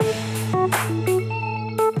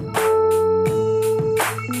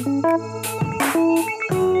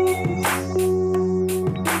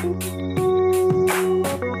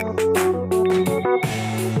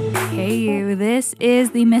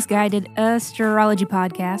weekly misguided astrology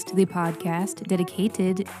podcast, the podcast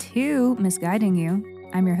dedicated to misguiding you.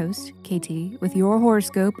 I'm your host, KT, with your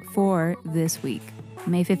horoscope for this week,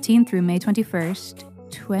 May 15th through May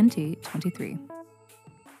 21st, 2023.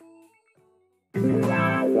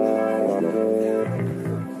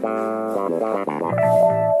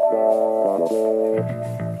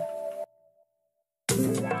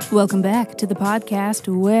 Welcome back to the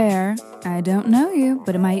podcast where I don't know you,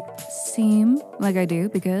 but it might seem like I do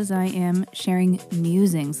because I am sharing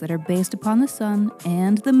musings that are based upon the sun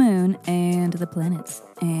and the moon and the planets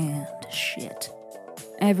and shit.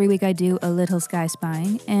 Every week I do a little sky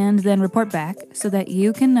spying and then report back so that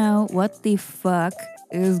you can know what the fuck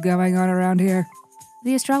is going on around here.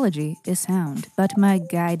 The astrology is sound, but my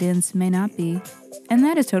guidance may not be, and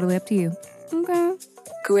that is totally up to you. Okay.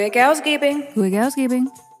 Quick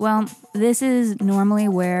housekeeping. Well, this is normally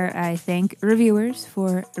where I thank reviewers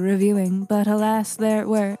for reviewing, but alas, there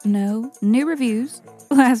were no new reviews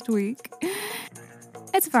last week.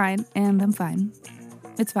 It's fine, and I'm fine.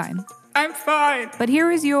 It's fine. I'm fine. But here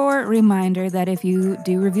is your reminder that if you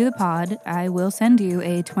do review the pod, I will send you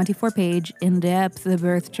a 24-page in-depth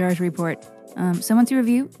birth chart report. So once you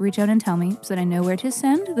review, reach out and tell me so that I know where to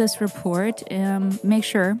send this report. Make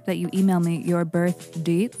sure that you email me your birth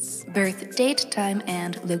dates, birth date, time,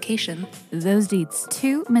 and location. Those dates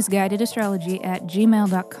to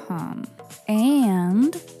misguidedastrology@gmail.com.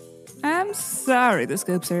 And I'm sorry the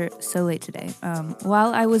scopes are so late today.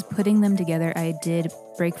 While I was putting them together, I did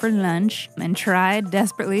break for lunch and tried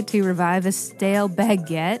desperately to revive a stale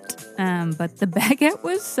baguette. But the baguette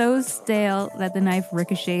was so stale that the knife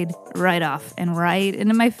ricocheted right off and right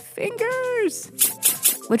into my fingers,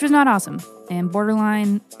 which was not awesome and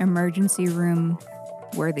borderline emergency room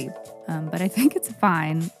worthy. But I think it's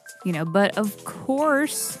fine, but of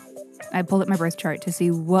course, I pulled up my birth chart to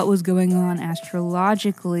see what was going on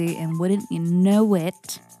astrologically, and wouldn't you know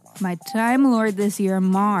it, my Time Lord this year,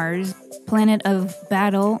 Mars, planet of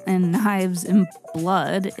battle and knives and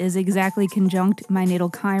blood, is exactly conjunct my natal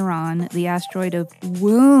Chiron, the asteroid of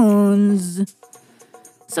wounds.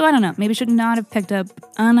 So I don't know, maybe should not have picked up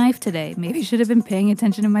a knife today. Maybe should have been paying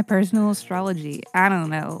attention to my personal astrology. I don't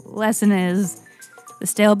know. Lesson is, the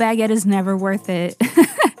stale baguette is never worth it.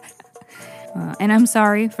 And I'm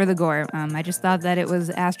sorry for the gore. I just thought that it was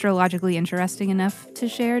astrologically interesting enough to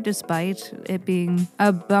share, despite it being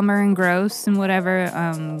a bummer and gross and whatever.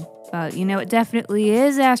 But, it definitely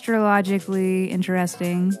is astrologically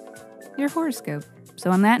interesting. Your horoscope.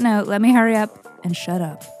 So on that note, let me hurry up and shut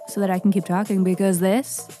up so that I can keep talking, because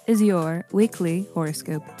this is your weekly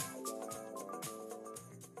horoscope.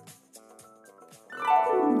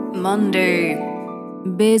 Monday.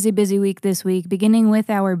 Busy week this week, beginning with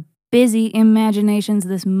our busy imaginations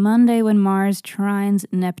this Monday when Mars trines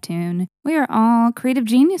Neptune. We are all creative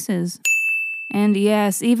geniuses. And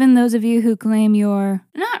yes, even those of you who claim you're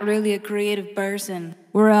not really a creative person,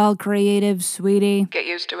 we're all creative, sweetie. Get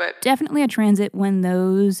used to it. Definitely a transit when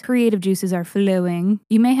those creative juices are flowing.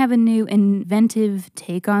 You may have a new inventive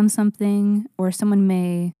take on something, or someone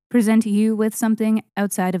may present you with something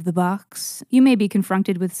outside of the box. You may be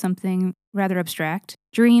confronted with something rather abstract.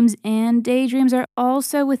 Dreams and daydreams are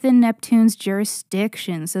also within Neptune's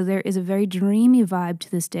jurisdiction, so there is a very dreamy vibe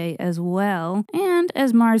to this day as well. And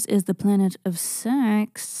as Mars is the planet of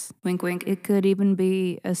sex, wink wink, it could even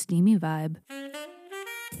be a steamy vibe.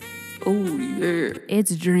 Oh yeah.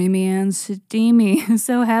 It's dreamy and steamy,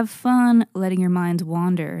 so have fun letting your minds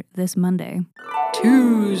wander this Monday.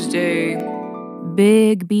 Tuesday.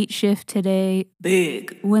 Big beat shift today.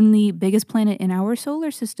 Big. When the biggest planet in our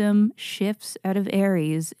solar system shifts out of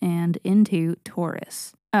Aries and into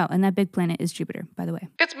Taurus. Oh, and that big planet is Jupiter, by the way.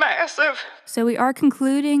 It's massive. So we are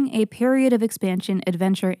concluding a period of expansion,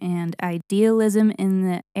 adventure, and idealism in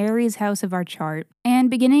the Aries house of our chart, and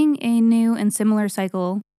beginning a new and similar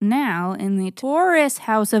cycle now in the Taurus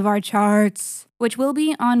house of our charts, which will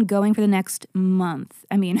be ongoing for the next month.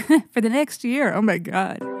 For the next year. Oh my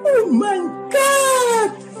God. Oh my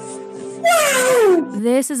God! Wow!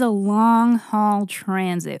 This is a long-haul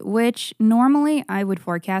transit, which normally I would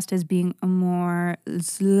forecast as being a more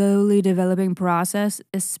slowly developing process,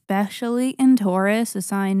 especially in Taurus, a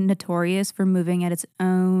sign notorious for moving at its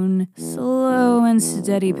own slow and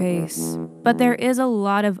steady pace. But there is a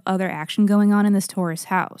lot of other action going on in this Taurus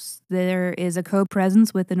house. There is a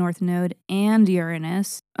co-presence with the North Node and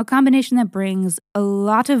Uranus, a combination that brings a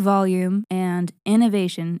lot of volume and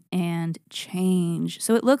innovation and change.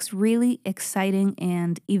 So it looks really exciting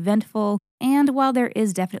and eventful. And while there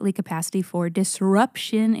is definitely capacity for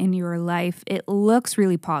disruption in your life, it looks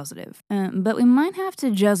really positive. But we might have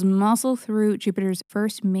to just muscle through Jupiter's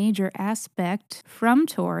first major aspect from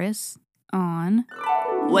Taurus on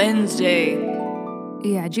Wednesday.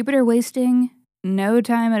 Yeah, Jupiter wasting no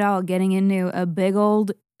time at all getting into a big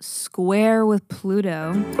old square with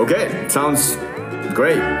Pluto. Okay, sounds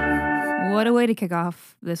great. What a way to kick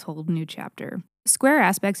off this whole new chapter. Square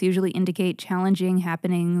aspects usually indicate challenging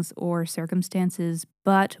happenings or circumstances,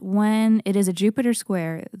 but when it is a Jupiter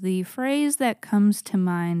square, the phrase that comes to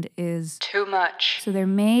mind is too much. So there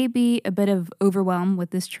may be a bit of overwhelm with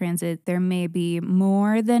this transit. There may be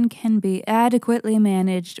more than can be adequately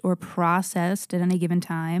managed or processed at any given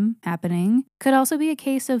time happening. Could also be a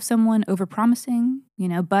case of someone overpromising,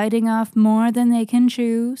 biting off more than they can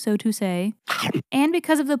chew, so to say. And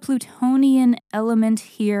because of the Plutonian element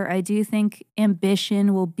here, I do think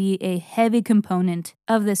ambition will be a heavy component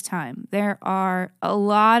of this time. There are a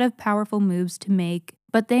lot of powerful moves to make,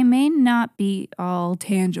 but they may not be all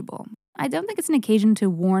tangible. I don't think it's an occasion to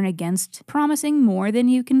warn against promising more than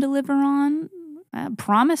you can deliver on.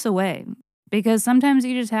 Promise away, because sometimes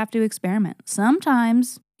you just have to experiment.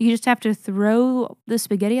 Sometimes you just have to throw the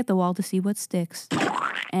spaghetti at the wall to see what sticks.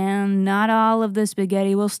 And not all of the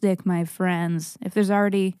spaghetti will stick, my friends. If there's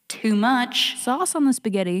already too much sauce on the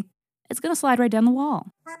spaghetti, it's going to slide right down the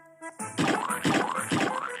wall.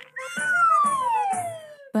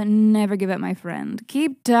 But never give up, my friend.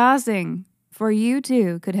 Keep tossing, for you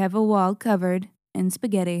too could have a wall covered in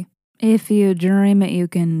spaghetti. If you dream it, you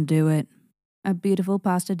can do it. A beautiful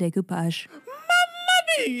pasta decoupage.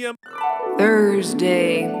 Mamma mia!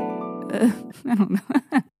 Thursday. I don't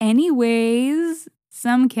know. Anyways,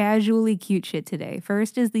 some casually cute shit today.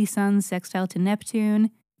 First is the Sun's sextile to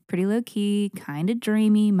Neptune. Pretty low-key, kind of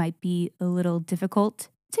dreamy, might be a little difficult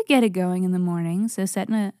to get it going in the morning. So set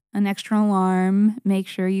an extra alarm. Make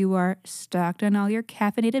sure you are stocked on all your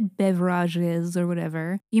caffeinated beverages or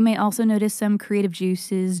whatever. You may also notice some creative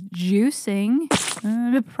juices juicing.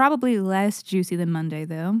 Probably less juicy than Monday,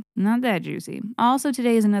 though. Not that juicy. Also,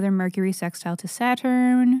 today is another Mercury sextile to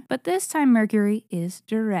Saturn, but this time Mercury is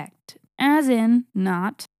direct, as in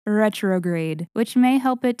not retrograde, which may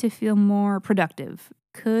help it to feel more productive.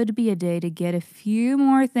 Could be a day to get a few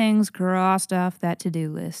more things crossed off that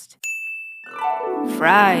to-do list.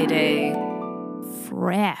 Friday.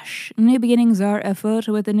 Fresh. New beginnings are afoot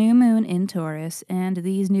with the new moon in Taurus, and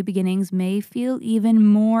these new beginnings may feel even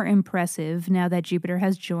more impressive now that Jupiter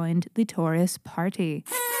has joined the Taurus party.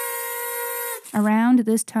 Around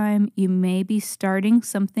this time, you may be starting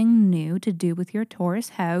something new to do with your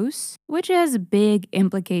Taurus house, which has big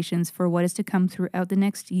implications for what is to come throughout the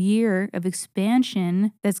next year of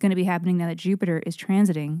expansion that's going to be happening now that Jupiter is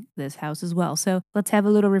transiting this house as well. So let's have a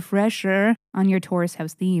little refresher on your Taurus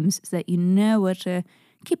house themes so that you know what to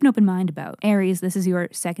keep an open mind about. Aries, this is your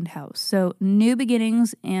second house. So new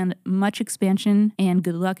beginnings and much expansion and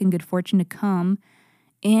good luck and good fortune to come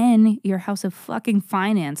in your house of fucking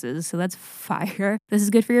finances. So that's fire. This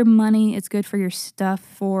is good for your money. It's good for your stuff,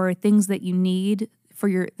 for things that you need,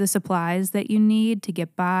 for the supplies that you need to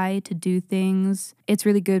get by, to do things. It's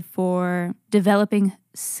really good for developing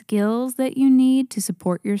skills that you need to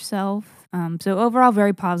support yourself. So overall,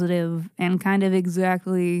 very positive and kind of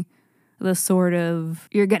exactly the sort of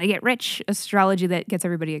you're gonna get rich astrology that gets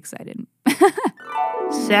everybody excited.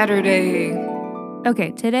 Saturday.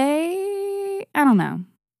 Okay, today, I don't know.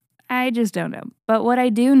 I just don't know. But what I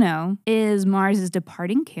do know is Mars is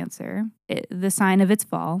departing Cancer, the sign of its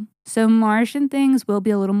fall. So Martian things will be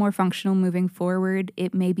a little more functional moving forward.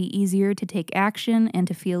 It may be easier to take action and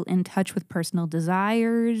to feel in touch with personal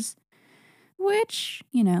desires, which,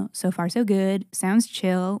 so far so good. Sounds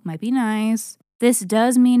chill, might be nice. This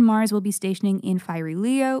does mean Mars will be stationing in fiery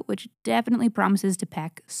Leo, which definitely promises to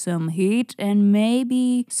pack some heat and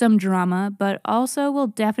maybe some drama, but also will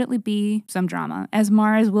definitely be some drama, as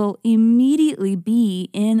Mars will immediately be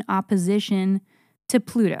in opposition to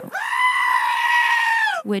Pluto,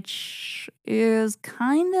 which is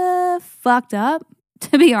kind of fucked up,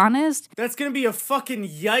 to be honest. That's gonna be a fucking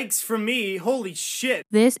yikes for me. Holy shit.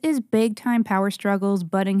 This is big time power struggles,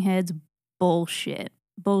 butting heads, bullshit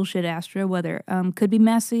astro weather. Could be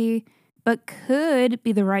messy, but could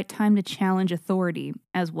be the right time to challenge authority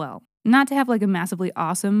as well. Not to have like a massively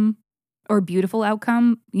awesome or beautiful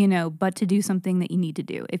outcome, but to do something that you need to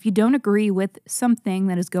do. If you don't agree with something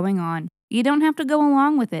that is going on, You don't have to go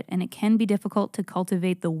along with it, and it can be difficult to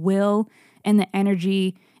cultivate the will and the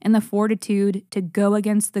energy and the fortitude to go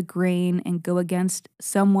against the grain and go against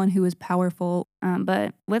someone who is powerful.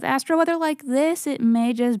 But with astro weather like this, it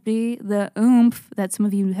may just be the oomph that some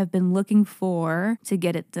of you have been looking for to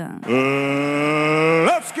get it done.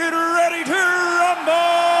 Let's get ready to rumble!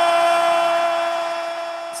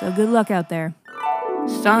 So good luck out there.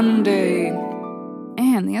 Sunday.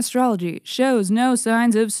 And the astrology shows no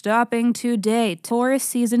signs of stopping today. Taurus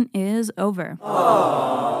season is over.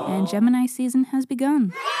 Aww. And Gemini season has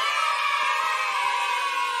begun.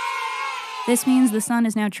 This means the sun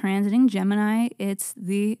is now transiting Gemini. It's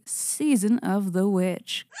the season of the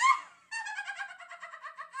witch.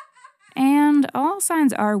 And all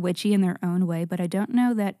signs are witchy in their own way, but I don't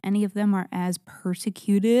know that any of them are as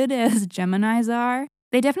persecuted as Geminis are.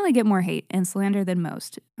 They definitely get more hate and slander than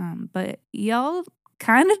most. But y'all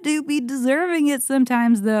kind of do be deserving it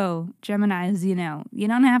sometimes, though. Geminis, you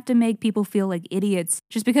don't have to make people feel like idiots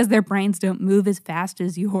just because their brains don't move as fast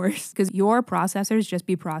as yours, because your processors just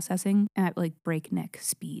be processing at like breakneck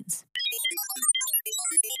speeds.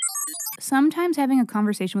 Sometimes having a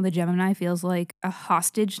conversation with a Gemini feels like a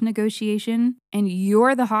hostage negotiation, and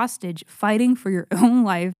you're the hostage fighting for your own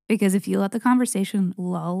life, because if you let the conversation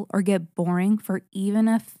lull or get boring for even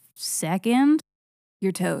a second,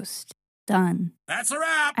 you're toast. Done. That's a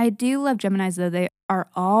wrap! I do love Geminis, though. They are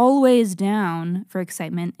always down for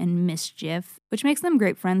excitement and mischief, which makes them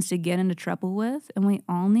great friends to get into trouble with, and we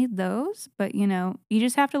all need those. But, you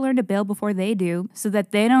just have to learn to bail before they do so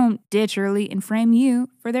that they don't ditch early and frame you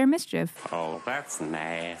for their mischief. Oh, that's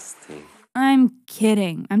nasty. I'm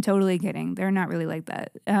kidding. I'm totally kidding. They're not really like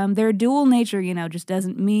that. Their dual nature, just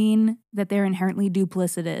doesn't mean that they're inherently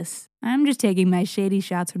duplicitous. I'm just taking my shady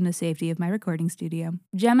shots from the safety of my recording studio.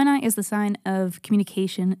 Gemini is the sign of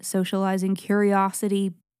communication, socializing,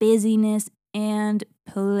 curiosity, busyness, and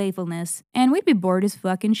playfulness. And we'd be bored as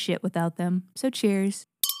fucking shit without them. So cheers.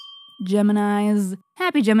 Geminis.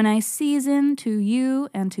 Happy Gemini season to you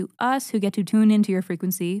and to us who get to tune into your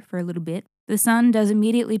frequency for a little bit. The sun does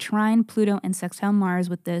immediately trine Pluto and sextile Mars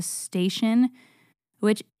with this station,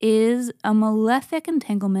 which is a malefic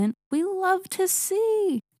entanglement we love to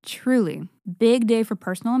see. Truly, big day for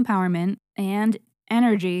personal empowerment and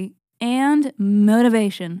energy and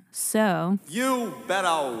motivation. So, You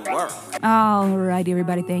better work. alrighty,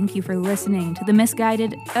 everybody. Thank you for listening to the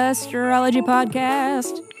Misguided Astrology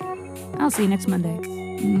Podcast. I'll see you next Monday.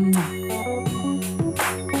 Mwah.